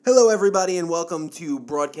Hello, everybody, and welcome to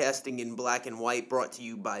Broadcasting in Black and White, brought to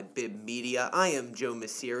you by Bib Media. I am Joe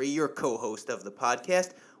Messeri, your co-host of the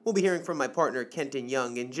podcast. We'll be hearing from my partner, Kenton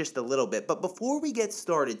Young, in just a little bit. But before we get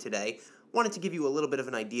started today, I wanted to give you a little bit of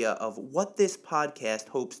an idea of what this podcast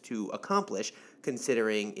hopes to accomplish,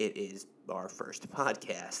 considering it is our first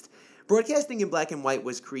podcast. Broadcasting in Black and White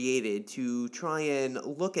was created to try and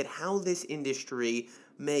look at how this industry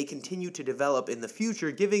may continue to develop in the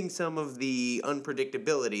future, given some of the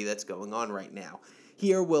unpredictability that's going on right now.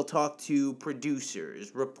 Here we'll talk to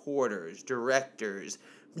producers, reporters, directors,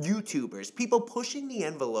 YouTubers, people pushing the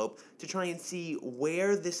envelope to try and see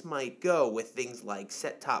where this might go with things like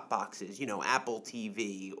set-top boxes, Apple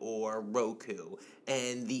TV or Roku,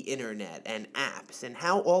 and the internet and apps, and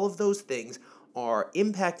how all of those things are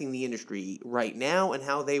impacting the industry right now and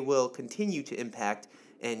how they will continue to impact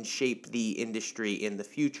and shape the industry in the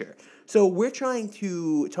future. So we're trying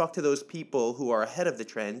to talk to those people who are ahead of the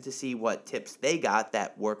trend to see what tips they got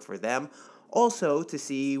that work for them. Also to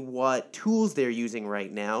see what tools they're using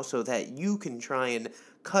right now so that you can try and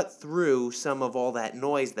cut through some of all that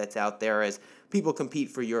noise that's out there as people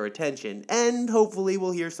compete for your attention. And hopefully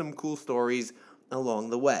we'll hear some cool stories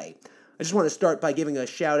along the way. I just want to start by giving a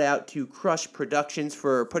shout out to Crush Productions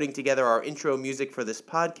for putting together our intro music for this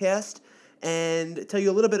podcast, and tell you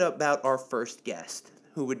a little bit about our first guest,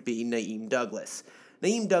 who would be Naeem Douglas.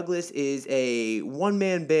 Naeem Douglas is a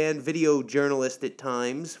one-man band video journalist at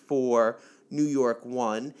times for New York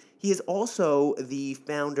One. He is also the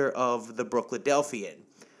founder of The Brooklydelphian.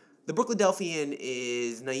 The Brooklydelphian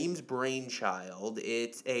is Naeem's brainchild.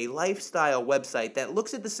 It's a lifestyle website that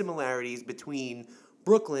looks at the similarities between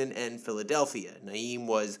Brooklyn and Philadelphia. Naeem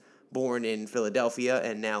was born in Philadelphia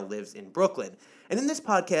and now lives in Brooklyn. And in this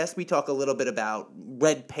podcast, we talk a little bit about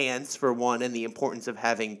red pants, for one, and the importance of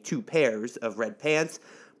having two pairs of red pants,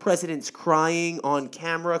 presidents crying on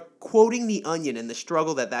camera, quoting The Onion and the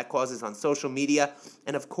struggle that causes on social media,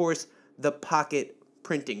 and of course, the pocket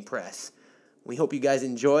printing press. We hope you guys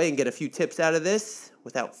enjoy and get a few tips out of this.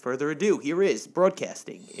 Without further ado, here is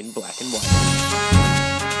Broadcasting in Black and White.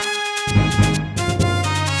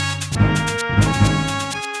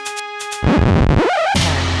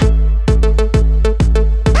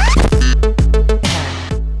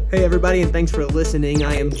 Hey everybody, and thanks for listening.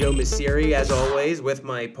 I am Joe Messeri, as always, with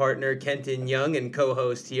my partner Kenton Young and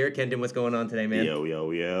co-host here. Kenton, what's going on today, man?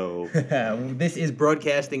 Yo. This is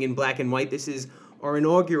Broadcasting in Black and White. This is our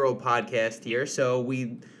inaugural podcast here, so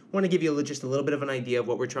we want to give you just a little bit of an idea of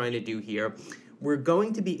what we're trying to do here. We're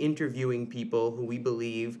going to be interviewing people who we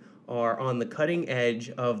believe are on the cutting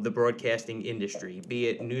edge of the broadcasting industry, be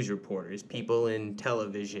it news reporters, people in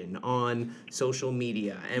television, on social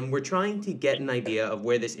media, and we're trying to get an idea of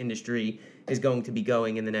where this industry is going to be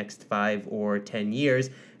going in the next 5 or 10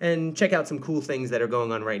 years, and check out some cool things that are going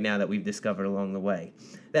on right now that we've discovered along the way.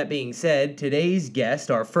 That being said, today's guest,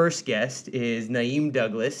 our first guest, is Naeem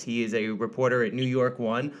Douglas. He is a reporter at New York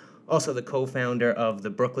One, also the co-founder of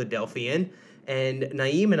The Brooklydelphian. And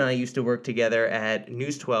Naeem and I used to work together at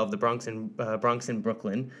News 12, the Bronx and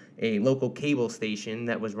Brooklyn, a local cable station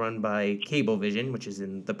that was run by Cablevision, which is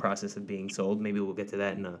in the process of being sold. Maybe we'll get to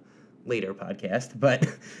that in a later podcast. But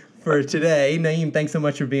for today, Naeem, thanks so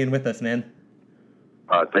much for being with us, man.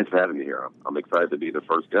 Thanks for having me here. I'm excited to be the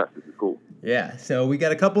first guest. This is cool. Yeah, so we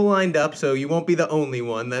got a couple lined up, so you won't be the only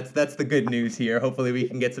one. That's the good news here. Hopefully we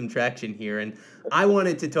can get some traction here. And I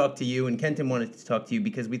wanted to talk to you, and Kenton wanted to talk to you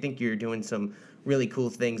because we think you're doing some really cool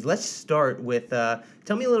things. Let's start with,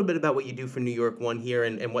 tell me a little bit about what you do for New York One here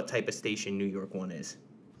and what type of station New York One is.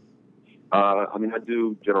 I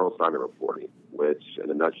do general assignment reporting, which in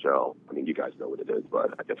a nutshell, you guys know what it is,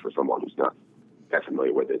 but I guess for someone who's not that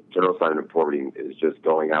familiar with it, general assignment reporting is just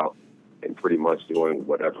going out and pretty much doing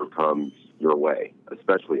whatever comes your way,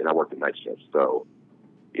 especially, and I work the night shift, so,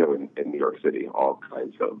 in New York City, all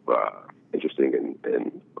kinds of interesting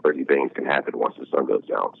and crazy things can happen once the sun goes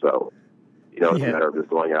down. So, it's a matter of just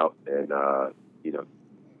going out and,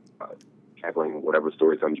 tackling whatever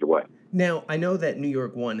story comes your way. Now, I know that New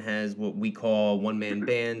York One has what we call one-man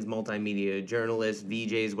bands, multimedia journalists,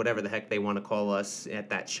 VJs, whatever the heck they want to call us at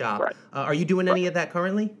that shop. Right. Are you doing any of that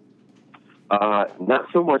currently? Not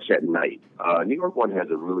so much at night. New York One has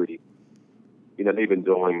a really, they've been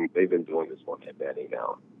doing this one-man banding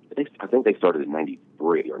now. I think they started in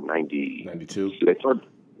 93 or 90. 92? They started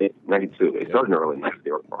in 92. They started in early 90s.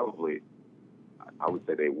 They were probably, I would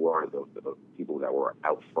say they were the people that were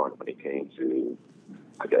out front when it came to,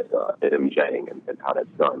 MJing and how that's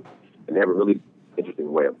done. And they have a really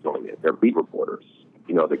interesting way of doing it. They're beat reporters,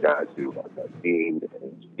 the guys who like Dean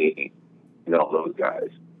and Dean, all those guys.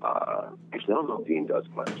 Actually, I don't know if Dean does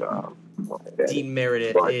much Dean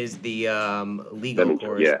Meredith But is the legal Meminger,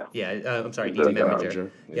 course. yeah. I'm sorry, He's Dean the,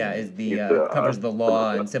 Meminger. Yeah. Is He's the covers the criminal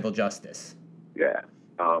law and justice. civil justice. Yeah.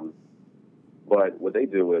 But what they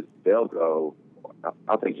do is they'll go.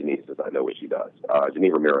 I'll take Janine since I know what she does.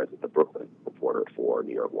 Janine Ramirez is the Brooklyn reporter for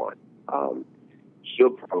New York One.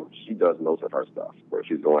 She does most of her stuff where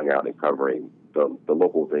she's going out and covering the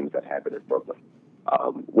local things that happen in Brooklyn,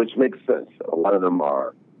 which makes sense. A lot of them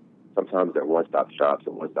are sometimes they're one-stop shops,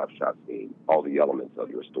 and one-stop shops mean all the elements of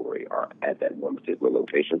your story are at that one particular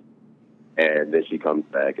location. And then she comes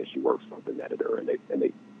back and she works with an editor, and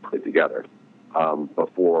they put it together.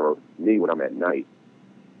 But for me, when I'm at night,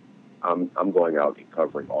 I'm going out and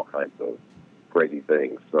covering all kinds of crazy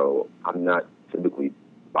things. So I'm not typically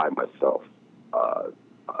by myself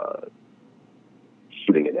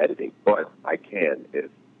shooting and editing, but I can if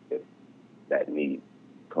that need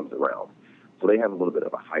comes around. So they have a little bit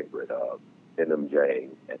of a hybrid of NMJ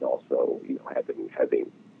and also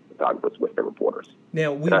having photographers with their reporters.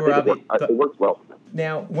 Now It works well for them.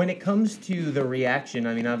 Now, when it comes to the reaction,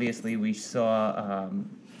 I mean, obviously we saw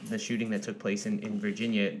the shooting that took place in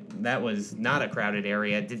Virginia. That was not a crowded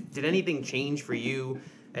area. Did anything change for you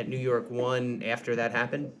at New York One after that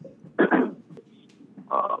happened?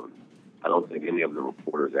 I don't think any of the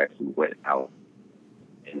reporters actually went out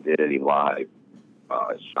and did any live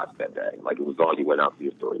shots that day. Like, it was all you went out to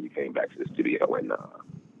your story and you came back to the studio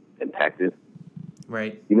and packed it.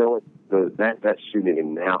 Right. You know what? That shooting,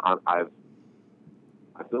 and now I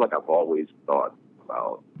feel like I've always thought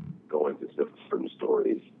about going to certain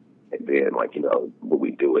stories and being like, what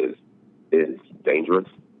we do is dangerous.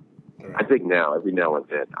 Right. I think now, every now and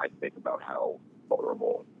then, I think about how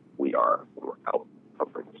vulnerable we are when we're out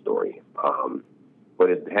covering the story. But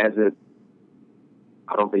it hasn't.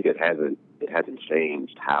 I don't think it hasn't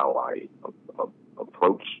changed how I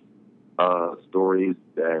approach stories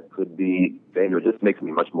that could be dangerous. It just makes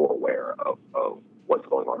me much more aware of what's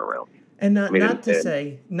going on around me. And not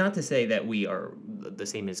to say that we are the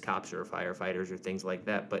same as cops or firefighters or things like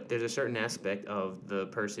that, but there's a certain aspect of the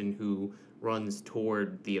person who runs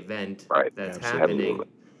toward the event that's happening,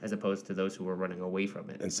 as opposed to those who are running away from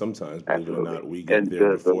it. And sometimes, believe it or not, we get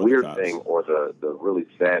there before the weird cops. thing, or the really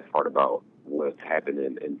sad part about what happened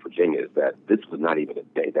in Virginia, is that this was not even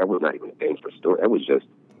that was not even a dangerous story. That was just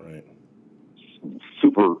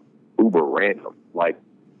super uber random. Like,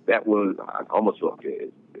 that was, I almost feel like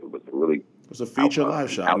it was a really. It was a feature live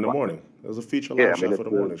shot in the morning. It was a feature live shot for the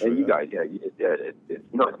morning show. And you guys, it's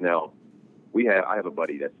nuts. Now, I have a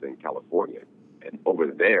buddy that's in California, and over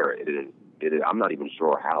there, I'm not even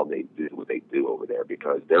sure how they do what they do over there,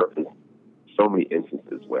 because there are so many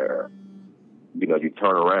instances where, you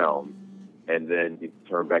turn around and then you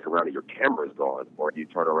turn back around and your camera's gone, or you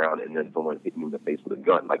turn around and then someone's hitting you in the face with a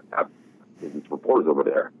gun. Like, there's reporters over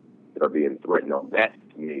there that are being threatened. Now, that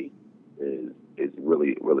to me is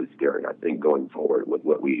really, really scary. And I think going forward with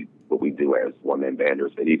what we do as one-man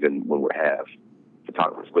banders, and even when we have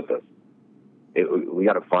photographers with us, we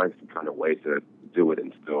got to find some kind of way to do it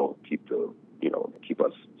and still keep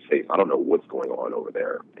us safe. I don't know what's going on over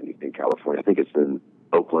there in California. I think it's in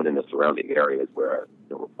Oakland and the surrounding areas where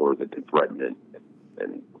reporters have been threatened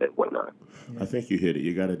and whatnot. I think you hit it.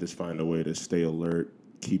 You got to just find a way to stay alert,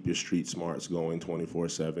 keep your street smarts going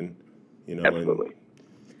 24/7. Absolutely.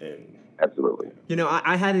 And absolutely.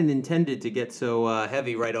 I hadn't intended to get so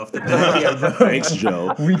heavy right off the bat. Thanks,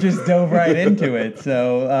 Joe. We just dove right into it.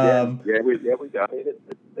 So we got it.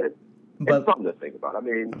 It's something to think about. I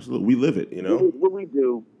mean, absolutely, we live it. What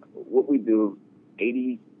we do,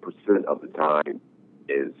 80% of the time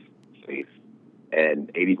is safe,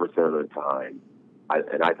 and 80% of the time,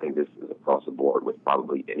 I think this is across the board with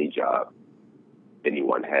probably any job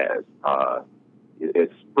anyone has.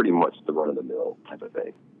 It's pretty much the run-of-the-mill type of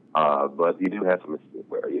thing. But you do have some instances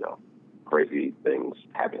where, crazy things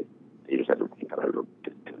happen. You just have to kind of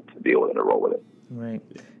to deal with it and roll with it. Right.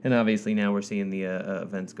 And obviously now we're seeing the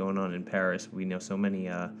events going on in Paris. We know so many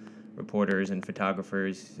reporters and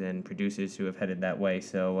photographers and producers who have headed that way.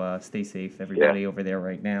 So stay safe, everybody over there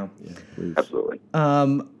right now. Yeah, please. Absolutely.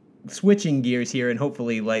 Switching gears here and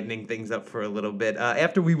hopefully lightening things up for a little bit.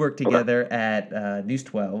 After we worked together at News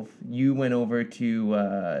 12, you went over to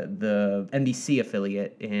the NBC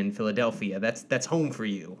affiliate in Philadelphia. That's home for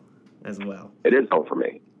you as well. It is home for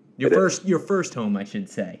me. Your first home, I should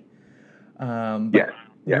say. Yes.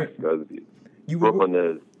 Because Brooklyn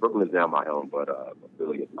is now my home, but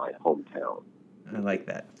Philly is my hometown. I like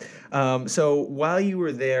that. So while you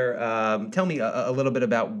were there, tell me a little bit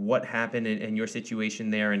about what happened and your situation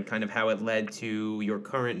there, and kind of how it led to your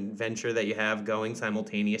current venture that you have going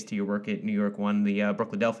simultaneous to your work at New York One, the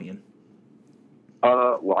Brooklydelphian.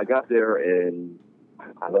 Well, I left there,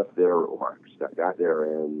 or I got there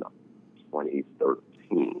in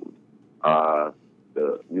 2013.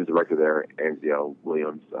 The music director there, Angel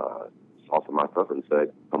Williams, saw some of my stuff and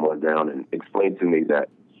said, come on down, and explained to me that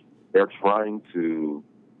they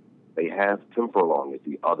have Tim Furlong as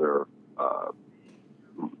the other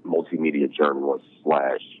multimedia journalist /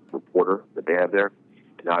 reporter that they have there,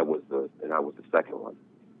 and I was the second one.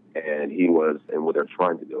 And what they're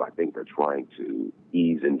trying to do, I think they're trying to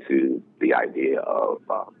ease into the idea of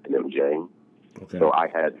an MJing. Okay. So I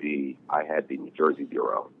had the New Jersey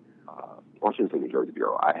bureau, or I shouldn't say New Jersey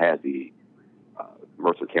bureau. I had the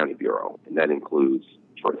Mercer County bureau, and that includes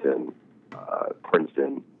Trenton,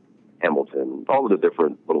 Princeton, Hamilton, all of the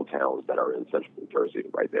different little towns that are in central New Jersey,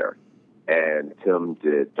 right there. And Tim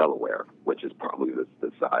did Delaware, which is probably the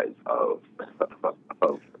size of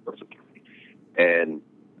Mercer County, and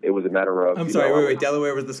it was a matter of. I'm sorry, wait.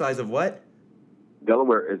 Delaware was the size of what?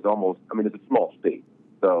 Delaware is almost. I mean, it's a small state,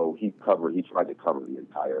 so he tried to cover the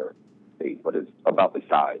entire state, but it's about the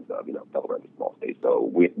size of Delaware is a small state.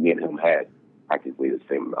 So me and him had practically the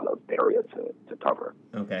same amount of area to cover.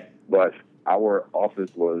 Okay. But our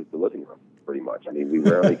office was the living room, pretty much. I mean, we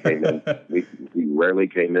rarely came in. We rarely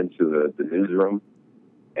came into the newsroom,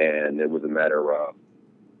 and it was a matter of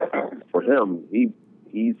for him. He's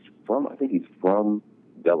from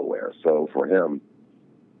Delaware, so for him,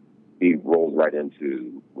 he rolled right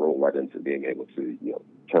into being able to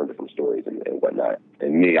turn different stories and whatnot.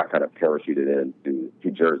 And me, I kind of parachuted into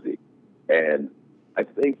Jersey, and I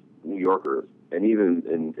think New Yorkers and even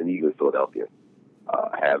Philadelphia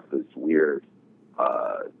have this weird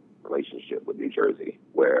relationship with New Jersey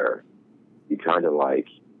where you kind of like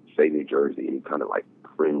say New Jersey and you kind of like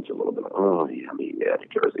cringe a little bit. Like, oh yeah, New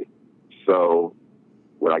Jersey. So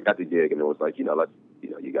when I got the gig and it was like you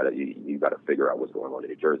gotta figure out what's going on in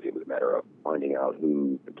New Jersey. It was a matter of finding out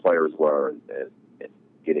who the players were and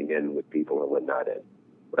getting in with people and whatnot. And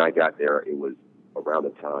when I got there, it was around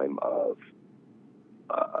the time of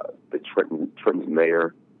the Trenton's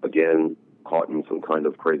mayor again caught in some kind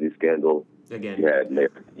of crazy scandal. Again,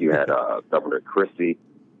 you had Governor Christie.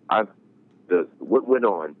 What went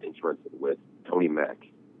on in Trenton with Tony Mack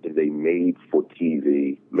is a the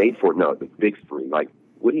big screen. Like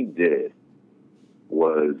what he did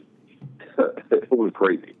was it was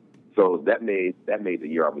crazy. So that made the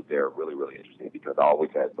year I was there really, really interesting because I always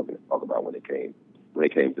had something to talk about when it came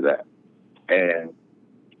to that. And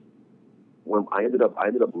when I ended up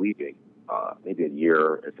leaving, maybe a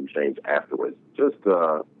year and some change afterwards.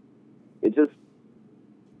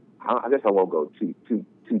 I guess I won't go too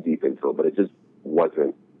deep into it, but it just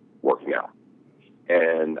wasn't working out.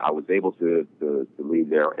 And I was able to leave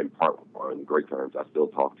there in part on great terms. I still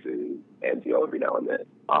talk to Anzio every now and then,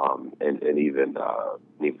 and even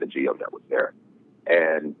the GM that was there.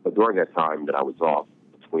 But during that time that I was off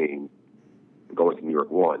between going to New York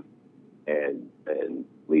One and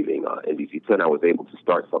leaving NBC 10, I was able to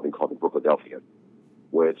start something called the Brookladelphian,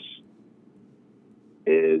 which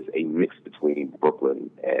is a mix between Brooklyn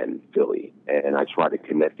and Philly. And I try to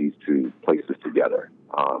connect these two places together.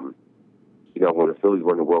 When the Phillies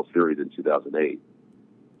were in the World Series in 2008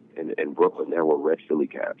 in Brooklyn, there were red Philly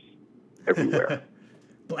caps everywhere.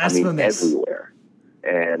 Blasphemous. Everywhere.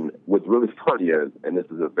 And what's really funny is, and this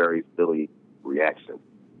is a very Philly reaction,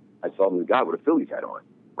 I saw this guy with a Phillies hat on,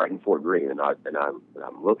 right in Fort Greene, and I'm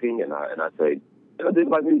looking, and I say, dude,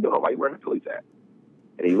 like, what are you doing? Why are you wearing a Phillies hat?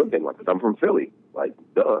 And he looked at me like, I'm from Philly. Like,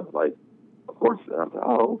 duh. Like, of course. And I'm like,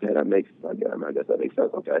 oh, okay, I guess that makes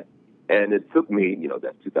sense. Okay. And it took me,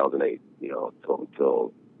 that's 2008,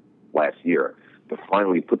 till last year to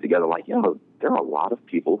finally put together like, there are a lot of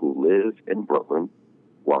people who live in Brooklyn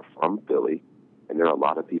who are from Philly, and there are a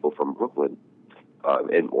lot of people from Brooklyn,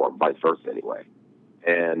 or vice versa anyway.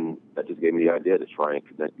 And that just gave me the idea to try and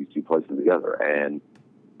connect these two places together. And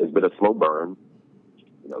it's been a slow burn,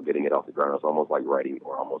 getting it off the ground. It's almost like writing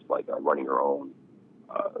or almost like running your own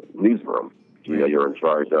newsroom. You're in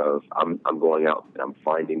charge of, I'm going out and I'm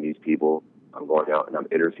finding these people. I'm going out and I'm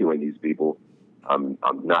interviewing these people. I'm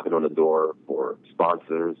knocking on the door for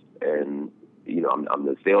sponsors, and I'm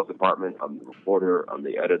the sales department. I'm the reporter. I'm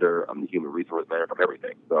the editor. I'm the human resource manager. I'm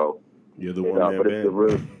everything. So you're the one. But it's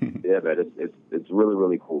man. It's really,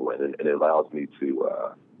 really cool, and it allows me to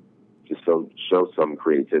just show some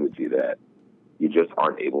creativity that you just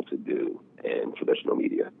aren't able to do in traditional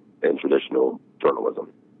media and traditional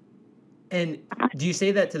journalism. And do you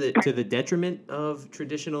say that to the detriment of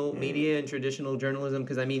traditional media and traditional journalism?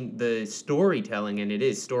 Because, the storytelling, and it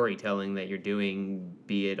is storytelling that you're doing,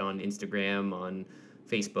 be it on Instagram, on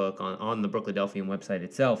Facebook, on the Brookladelphian website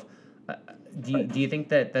itself, Do you think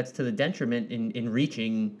that that's to the detriment in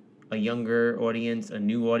reaching a younger audience, a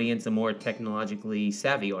new audience, a more technologically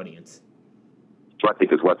savvy audience? So I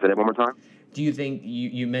think it's what? Say that one more time. Do you think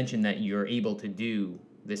you mentioned that you're able to do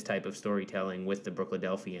this type of storytelling with the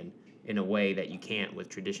Brooklydelphian in a way that you can't with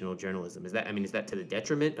traditional journalism? Is that to the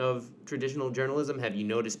detriment of traditional journalism? Have you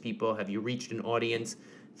noticed people? Have you reached an audience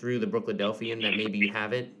through the Brooklydelphian that maybe you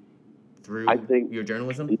haven't through your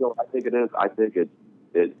journalism? I think it is. I think it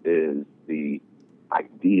is the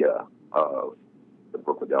idea of the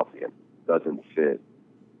Brooklydelphian doesn't fit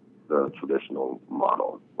the traditional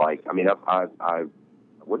model. Like, I mean, I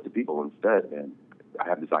went to people instead, and I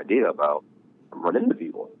have this idea about running into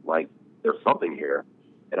people. Like, there's something here,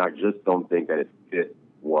 and I just don't think that it fits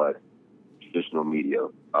what traditional media.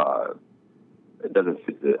 It doesn't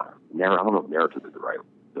fit the narrative. I don't know if narrative is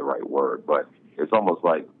the right word, but it's almost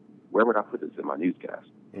like, where would I put this in my newscast?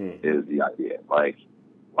 Is the idea. Like,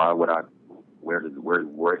 why would I? Where does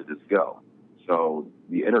this go? So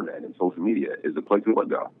the internet and social media is the place we would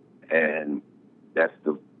go, and that's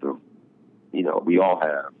the we all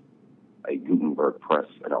have a Gutenberg press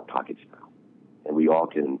in our pockets now, and we all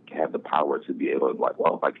can have the power to be able to, like,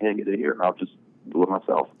 well, if I can't get it here, I'll just do it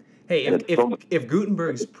myself. Hey, if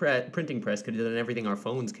Gutenberg's printing press could have done everything our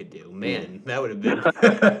phones could do, man, that would have been.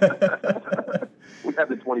 We have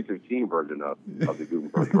the 2015 version of the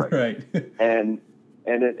Gutenberg press, right? And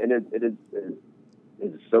it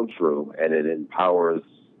is so true, and it empowers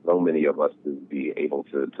so many of us to be able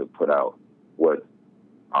to put out what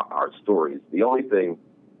our stories. The only thing,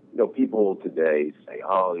 people today say,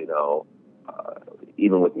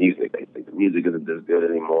 even with music, they think the music isn't as good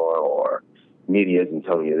anymore, or media isn't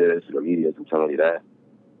telling you this, or media isn't telling you that.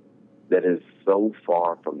 That is so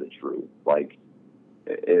far from the truth. Like,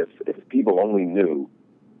 if people only knew,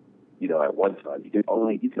 at one time, you can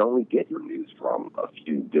only get your news from a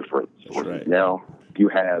few different sources. Right. Now you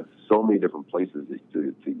have so many different places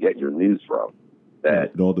to get your news from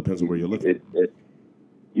that it all depends on where you're looking.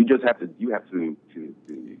 You just have to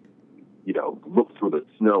look through the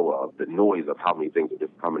snow of the noise of how many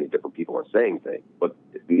different people are saying things, but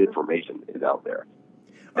the information is out there.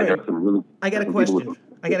 All right. I got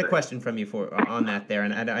a question from you on that there,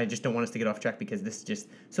 and I just don't want us to get off track because this just.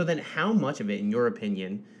 So then, how much of it, in your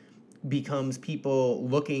opinion, becomes people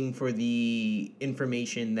looking for the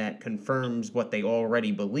information that confirms what they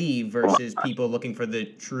already believe versus people looking for the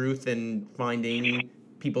truth and finding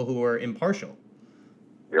people who are impartial?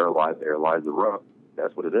 There lies the rub.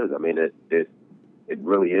 That's what it is. I mean, it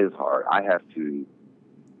really is hard. I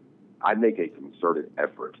make a concerted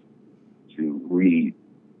effort to read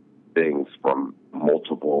things from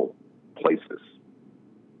multiple places.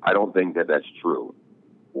 I don't think that that's true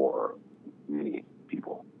for many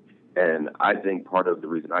people. And I think part of the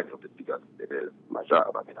reason I do it is because it is my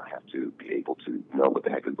job. I mean, I have to be able to know what the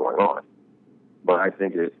heck is going on. But I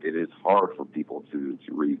think it is hard for people to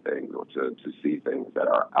read things or to see things that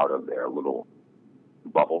are out of their little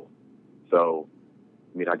bubble. So,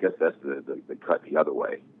 I mean, I guess that's the cut the other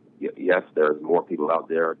way. Yes, there's more people out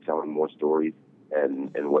there telling more stories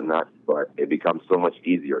and whatnot, but it becomes so much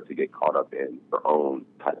easier to get caught up in their own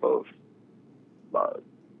type of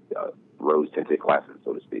rose-tinted glasses,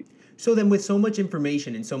 so to speak. So then with so much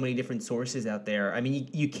information and so many different sources out there, I mean,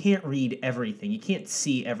 you can't read everything. You can't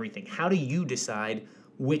see everything. How do you decide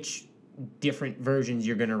which different versions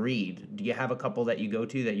you're going to read? Do you have a couple that you go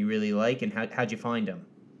to that you really like, and how'd you find them?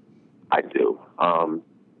 I do.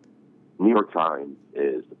 New York Times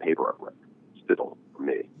is the paper of record still for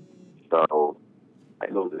me. So I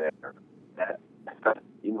go there.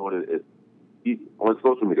 You know what it is? On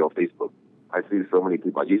social media, on Facebook, I see so many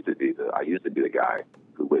people. I used to be the guy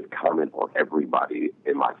who would comment on everybody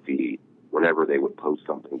in my feed whenever they would post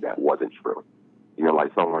something that wasn't true.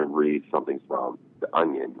 Like someone reads something from The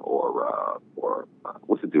Onion or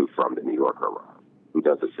what's the dude from The New Yorker who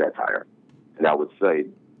does a satire, and I would say,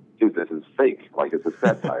 dude, this is fake. Like, it's a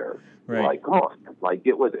satire. Right. Like, come on, like,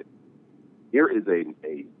 get with it. Here is a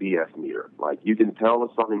BS meter. Like, you can tell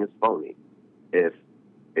if something is phony if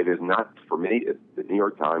it is not. For me, if the New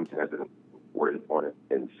York Times hasn't worded on it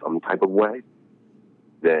in some type of way,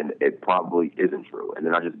 then it probably isn't true. And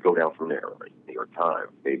then I just go down from there. Like New York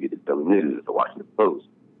Times, maybe the Daily News, the Washington Post,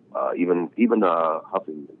 even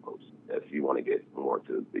Huffington Post, if you want to get more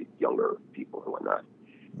to the younger people and whatnot.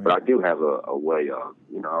 Right. But I do have a way of,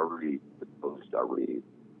 I read the Post, I read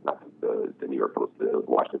not the New York Post, the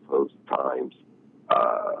Washington Post, Times.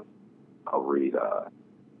 I'll read,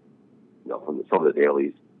 from some of the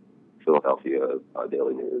dailies, Philadelphia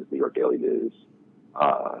Daily News, New York Daily News.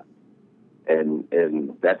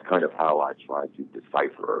 And that's kind of how I try to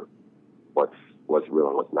decipher what's what's real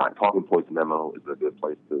and what's not. Talking Points Memo is a good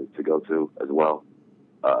place to go to as well.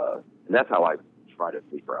 And that's how I try to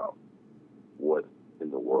figure out what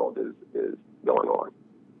in the world is going on.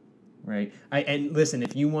 Right. And listen,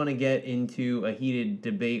 if you want to get into a heated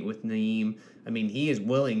debate with Naeem, I mean, he is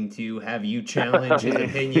willing to have you challenge his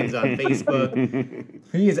opinions on Facebook.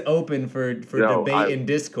 He is open for debate and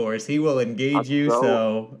discourse. He will engage you.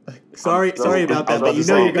 So sorry about that, but you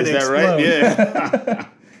know you're going to explode. Right? Yeah.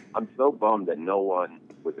 I'm so bummed that no one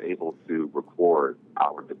was able to record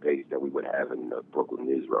our debates that we would have in the Brooklyn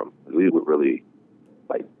newsroom. We would really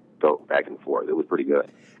go back and forth. It was pretty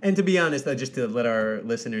good. And to be honest, just to let our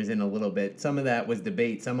listeners in a little bit, some of that was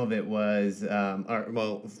debate. Some of it was,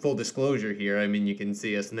 full disclosure here. I mean, you can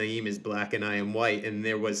see us. Naeem is black and I am white. And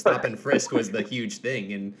there was stop and frisk was the huge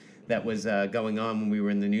thing. And that was going on when we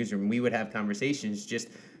were in the newsroom. We would have conversations just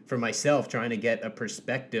for myself trying to get a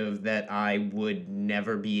perspective that I would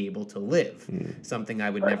never be able to live, something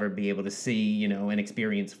I would never be able to see, and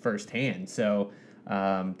experience firsthand. So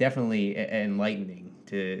definitely enlightening.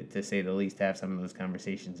 To say the least, have some of those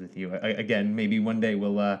conversations with you. Again, maybe one day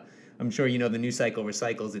we'll, I'm sure the news cycle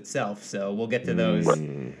recycles itself, so we'll get to those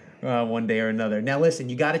one day or another. Now, listen,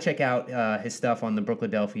 you got to check out his stuff on the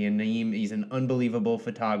Brookladelphia. Naeem, he's an unbelievable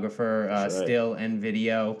photographer, still and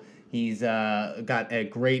video. He's got a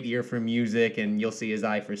great ear for music, and you'll see his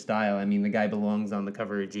eye for style. I mean, the guy belongs on the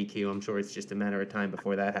cover of GQ. I'm sure it's just a matter of time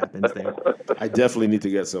before that happens there. I definitely need to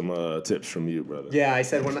get some tips from you, brother. Yeah, I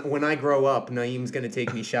said when I grow up, Naeem's going to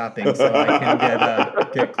take me shopping so I can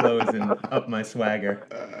get clothes and up my swagger.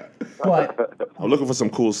 But I'm looking for some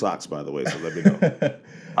cool socks, by the way, so let me know.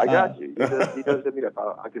 I got you. He does hit me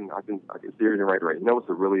up. I can steer you right. You know what's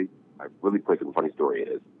a really quick and funny story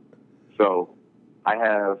is? So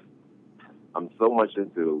I'm so much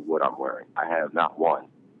into what I'm wearing. I have not one,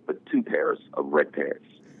 but two pairs of red pants.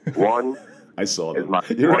 One I saw them. is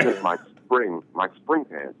my spring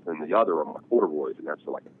pants, and the other are my corduroys, and that's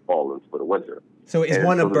for fall and for the winter. So is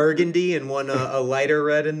one a burgundy and one a lighter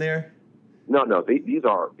red in there? No. These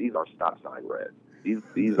are stop sign red.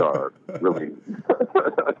 These are really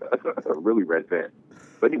really red pants.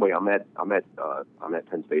 But anyway, I'm at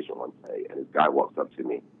Penn Station one day, and this guy walks up to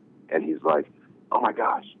me, and he's like, "Oh my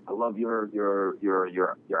gosh, I love your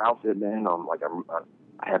outfit, man.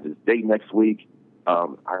 I have this date next week. I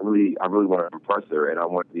really want to impress her, and I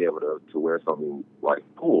want to be able to wear something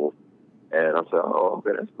cool." And I'm saying, "Oh,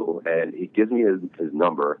 okay, that's cool." And he gives me his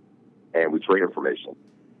number, and we trade information.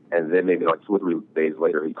 And then maybe 2 or 3 days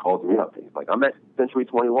later, he calls me up, and he's like, "I'm at Century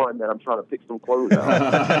 21, and I'm trying to pick some clothes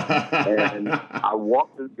out." And I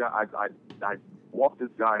walked this guy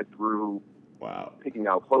through. Wow. Picking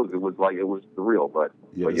out clothes, it was surreal, but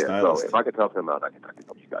yeah. So if I could help him out, I can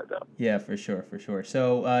help you guys out. Yeah, for sure.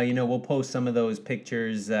 So we'll post some of those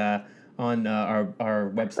pictures on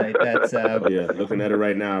our website. That's looking at it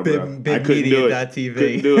right now, bro. BibMedia.tv.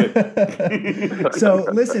 Couldn't do it. So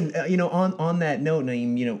listen, on that note,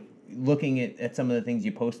 Naeem, looking at some of the things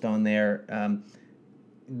you post on there,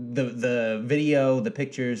 the video, the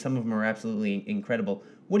pictures, some of them are absolutely incredible.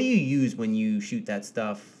 What do you use when you shoot that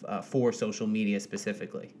stuff for social media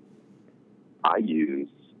specifically? I use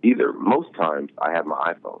most times I have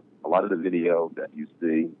my iPhone. A lot of the video that you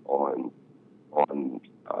see on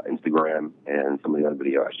Instagram and some of the other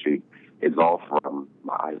video I shoot is all from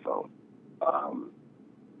my iPhone.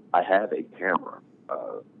 I have a camera,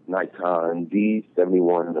 Nikon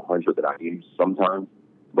D7100 that I use sometimes,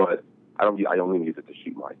 but I don't even use it to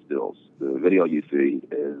shoot my stills. The video you see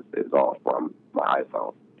is all from my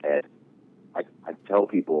iPhone. And I tell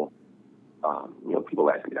people, people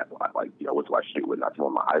ask me that a lot, what do I shoot with? And I tell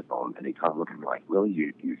them my iPhone, and they kind of look at me like, really?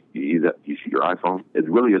 You shoot your iPhone? It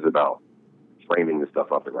really is about framing the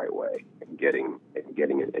stuff up the right way and getting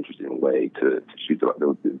an interesting way to shoot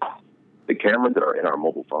the cameras that are in our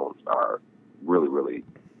mobile phones are really, really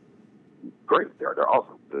great. They're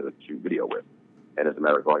awesome to shoot video with. And it's a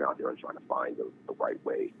matter of going out there and trying to find the right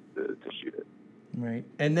way to shoot it. Right.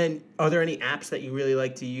 And then are there any apps that you really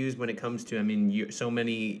like to use when it comes to, you're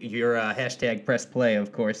hashtag press play,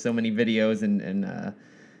 of course, so many videos and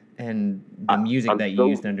the music that you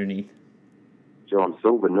used underneath. Joe, I'm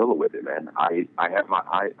so vanilla with it, man. I have my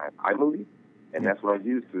iMovie, and that's what I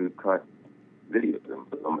use to cut videos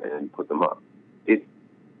and put them up. It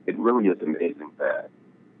really is amazing that,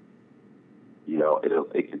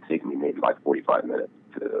 it can take me maybe 45 minutes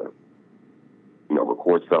to,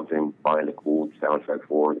 record something, find a cool soundtrack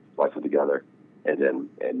for it, splice it together, and then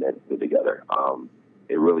put it together.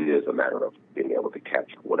 It really is a matter of being able to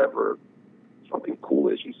capture whatever something cool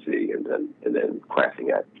is you see, and then crafting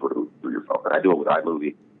that through your phone. And I do it with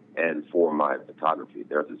iMovie, And for my photography,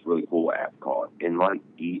 there's this really cool app called Enlight,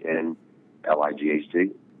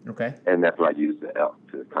 ENLIGHT. Okay. And that's what I use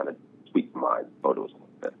to kind of tweak my photos a little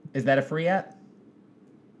bit. Is that a free app?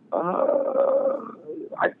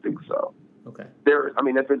 I think so. Okay.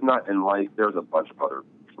 If it's not Enlight, there's a bunch of other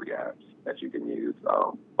free apps that you can use.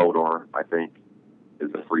 Fodor, I think,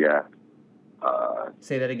 is a free app.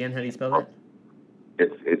 Say that again. How do you spell that?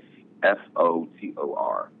 It's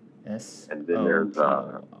FOTOR. And then there's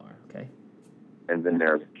okay. And then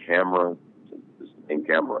there's Camera, in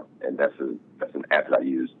Camera, and that's an app that I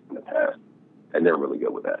used in the past, and they're really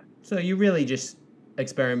good with that. So you really just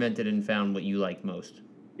experimented and found what you liked most.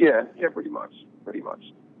 Yeah, pretty much.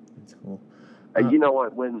 That's cool. And you know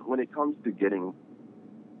what? When it comes to getting,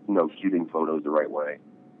 shooting photos the right way,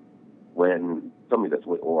 when somebody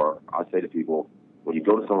or I say to people, when you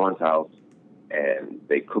go to someone's house and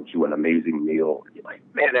they cooked you an amazing meal, you're like,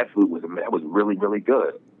 man, that was really, really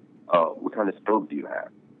good. What kind of stove do you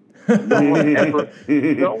have?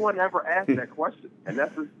 No one ever asked that question, and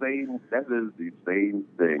that is the same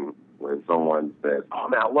thing when someone says, "Oh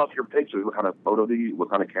man, I love your pictures. What kind of photo do you use? What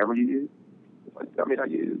kind of camera do you use?" It's like, I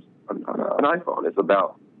use an iPhone. It's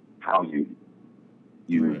about how you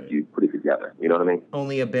put it together. You know what I mean?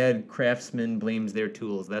 Only a bad craftsman blames their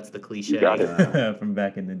tools. That's the cliche from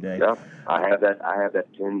back in the day. Yeah, I have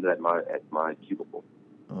that pinned at my cubicle.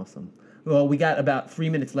 Awesome. Well, we got about 3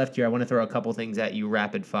 minutes left here. I want to throw a couple things at you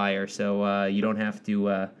rapid fire, so you don't have to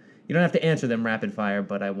answer them rapid fire,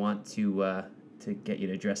 but I want to get you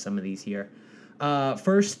to address some of these here.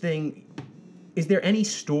 First thing, is there any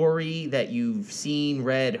story that you've seen,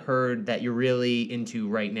 read, heard that you're really into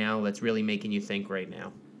right now that's really making you think right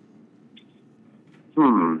now?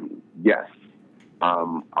 Yes.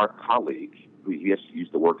 Our colleague, he actually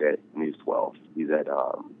used to work at News 12. He's at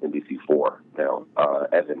NBC4 now,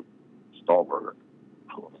 Evan Stahlberger.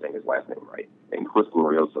 I hope I'm saying his last name right. And Chris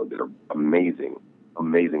Glorioso did an amazing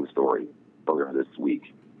story earlier this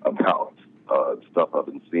week about stuff up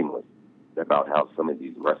in Seamless, about how some of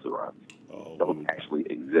these restaurants don't actually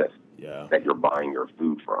exist that you're buying your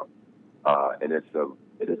food from. And it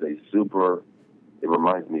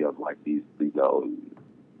reminds me of like these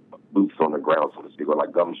boots on the ground, so to speak, or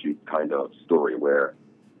like gumshoe kind of story where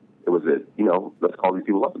it was let's call these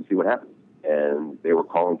people up and see what happens. And they were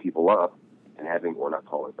calling people up and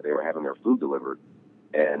they were having their food delivered.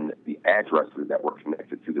 And the addresses that were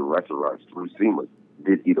connected to the restaurants through Seamless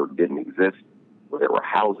didn't exist, or there were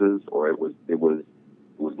houses, or it was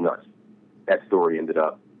nuts. That story ended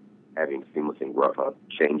up having Seamless and Grubhub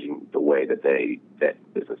changing the way that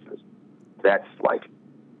businesses. That's like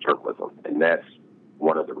journalism, and that's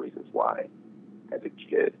one of the reasons why, as a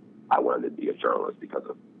kid, I wanted to be a journalist, because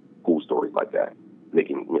of cool stories like that,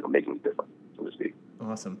 making it different, so to speak.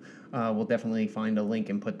 Awesome. We'll definitely find a link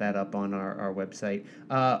and put that up on our website.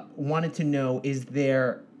 Wanted to know, is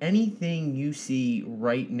there anything you see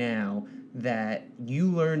right now that you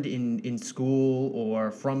learned in school or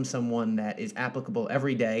from someone that is applicable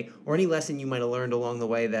every day, or any lesson you might have learned along the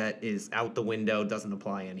way that is out the window, doesn't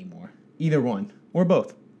apply anymore? Either one, or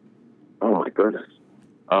both. Oh, my goodness.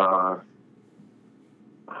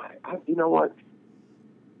 You know what?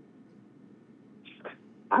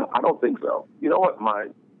 I don't think so. You know what?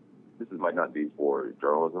 This might not be for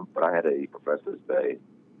journalism, but I had a professor say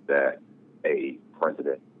that a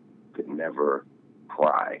president could never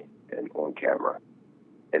cry on camera,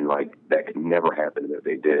 and like that could never happen. And if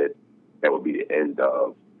they did, that would be the end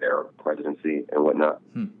of their presidency and whatnot.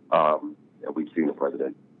 And we've seen the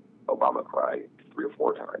President Obama cry 3 or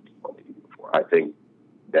 4 times on TV before. I think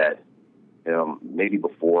that maybe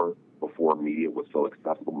before media was so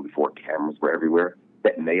accessible, before cameras were everywhere,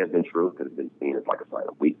 that may have been true, because it's been seen as like a sign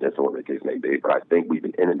of weakness or whatever the case may be. But I think we've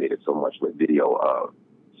been inundated so much with video of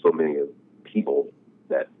so many people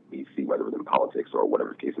that we see, whether it's in politics or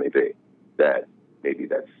whatever the case may be, that maybe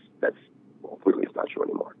that's clearly it's not true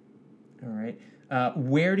anymore. All right.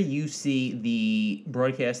 Where do you see the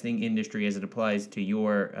broadcasting industry, as it applies to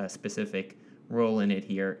your specific role in it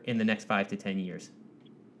here, in the next 5 to 10 years?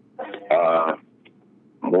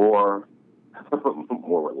 More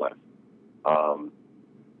or less.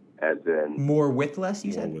 As in more with less,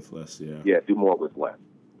 you said? More with less, yeah. Yeah, do more with less.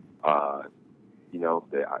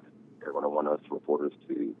 They're going to want us reporters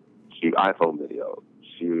to shoot iPhone videos,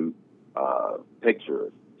 shoot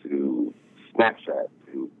pictures, to Snapchat,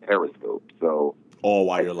 to Periscope. So all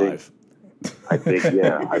while you're live. I think,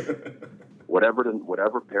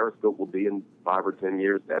 whatever Periscope will be in 5 or 10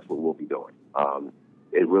 years, that's what we'll be doing.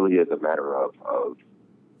 It really is a matter of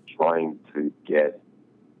trying to get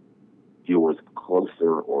viewers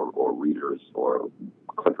closer or readers or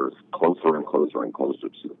clickers closer and closer and closer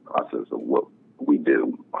to the process of what we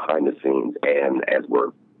do behind the scenes and as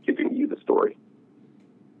we're giving you the story.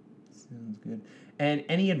 Sounds good. And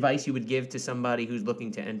any advice you would give to somebody who's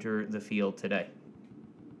looking to enter the field today?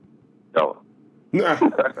 No.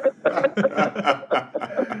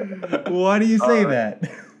 Why do you say that?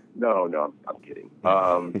 No, I'm kidding.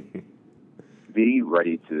 Be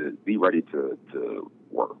ready to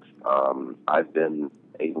work. I've been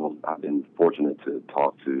fortunate to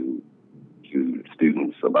talk to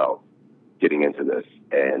students about getting into this,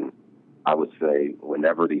 and I would say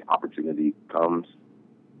whenever the opportunity comes,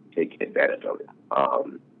 take advantage of it.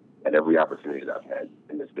 At every opportunity that I've had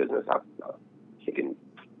in this business, I've taken,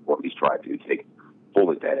 or at least tried to take full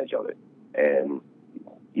advantage of it. And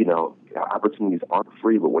opportunities aren't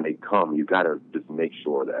free, but when they come, you got to just make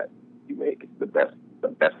sure that you make the best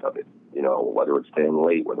of it. Whether it's staying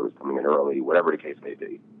late, whether it's coming in early, whatever the case may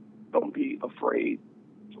be, don't be afraid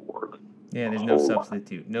to work. Yeah, there's no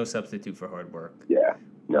substitute. No substitute for hard work. Yeah,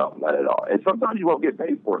 no, not at all. And sometimes you won't get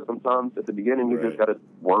paid for it. Sometimes at the beginning you just got to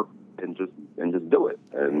work and just do it.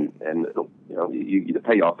 And the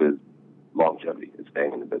payoff is longevity. It's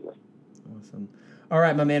staying in the business. Awesome. All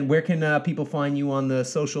right, my man, where can people find you on the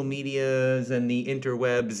social medias and the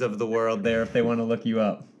interwebs of the world there if they want to look you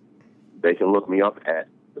up? They can look me up at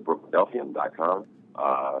thebrooklyndelphian.com.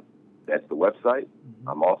 That's the website. Mm-hmm.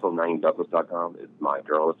 I'm also NaeemDouglas.com. It's my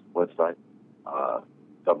journalistic website. The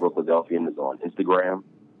Brooklyndelphian is on Instagram,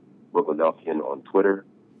 Brooklyndelphian on Twitter,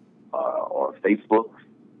 on Facebook,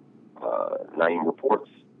 Naeem Reports,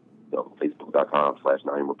 so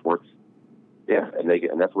Facebook.com/Naeem Reports. Yeah, and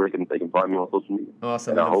that's where they can find me on social media.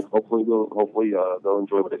 Awesome. And hopefully they'll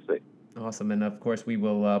enjoy what they see. Awesome, and of course we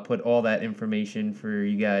will put all that information for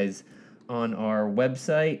you guys on our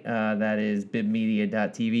website. That is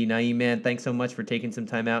bibmedia.tv. Naeem, man, thanks so much for taking some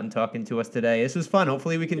time out and talking to us today. This was fun.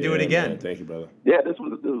 Hopefully we can do it again. Man, thank you, brother. Yeah, this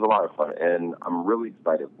was a lot of fun, and I'm really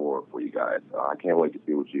excited for you guys. I can't wait to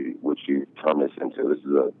see what you turn this into. This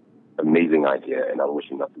is a amazing idea, and I'm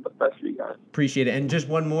wishing nothing but the best for you guys. Appreciate it. And just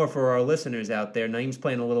one more for our listeners out there. Naeem's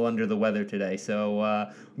playing a little under the weather today, so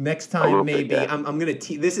next time maybe I'm gonna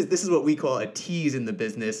this is what we call a tease in the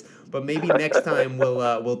business. But maybe next time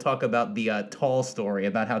we'll talk about the tall story,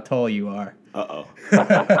 about how tall you are. I'll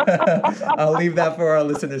leave that for our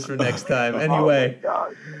listeners for next time. Anyway,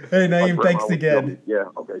 hey Naeem, thanks again. Yeah,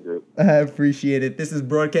 okay, dude. I appreciate it. This is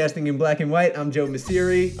Broadcasting in Black and White. I'm Joe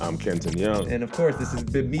Messeri. I'm Kenton Young. And of course, this is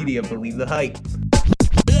Bib Media. Believe the hype.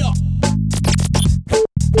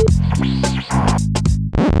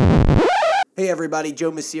 Hey everybody,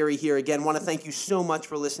 Joe Messeri here again. Want to thank you so much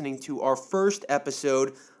for listening to our first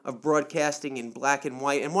episode of Broadcasting in Black and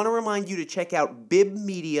White, and want to remind you to check out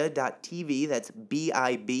bibmedia.tv. That's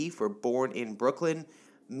B-I-B for Born in Brooklyn,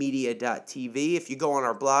 media.tv. If you go on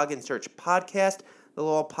our blog and search podcast, they'll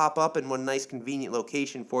all pop up in one nice convenient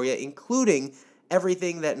location for you, including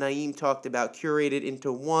everything that Naeem talked about, curated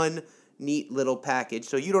into one neat little package,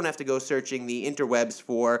 so you don't have to go searching the interwebs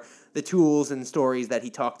for the tools and stories that he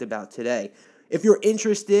talked about today. If you're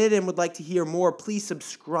interested and would like to hear more, please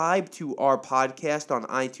subscribe to our podcast on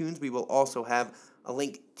iTunes. We will also have a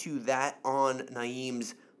link to that on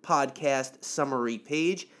Naeem's podcast summary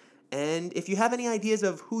page. And if you have any ideas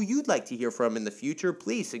of who you'd like to hear from in the future,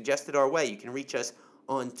 please suggest it our way. You can reach us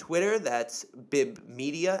on Twitter, that's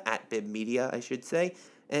BibMedia, at BibMedia, I should say.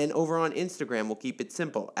 And over on Instagram, we'll keep it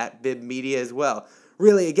simple, at BibMedia as well.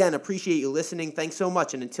 Really, again, appreciate you listening. Thanks so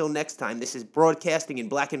much. And until next time, this is Broadcasting in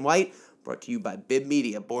Black and White, brought to you by Bib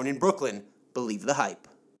Media. Born in Brooklyn, believe the hype.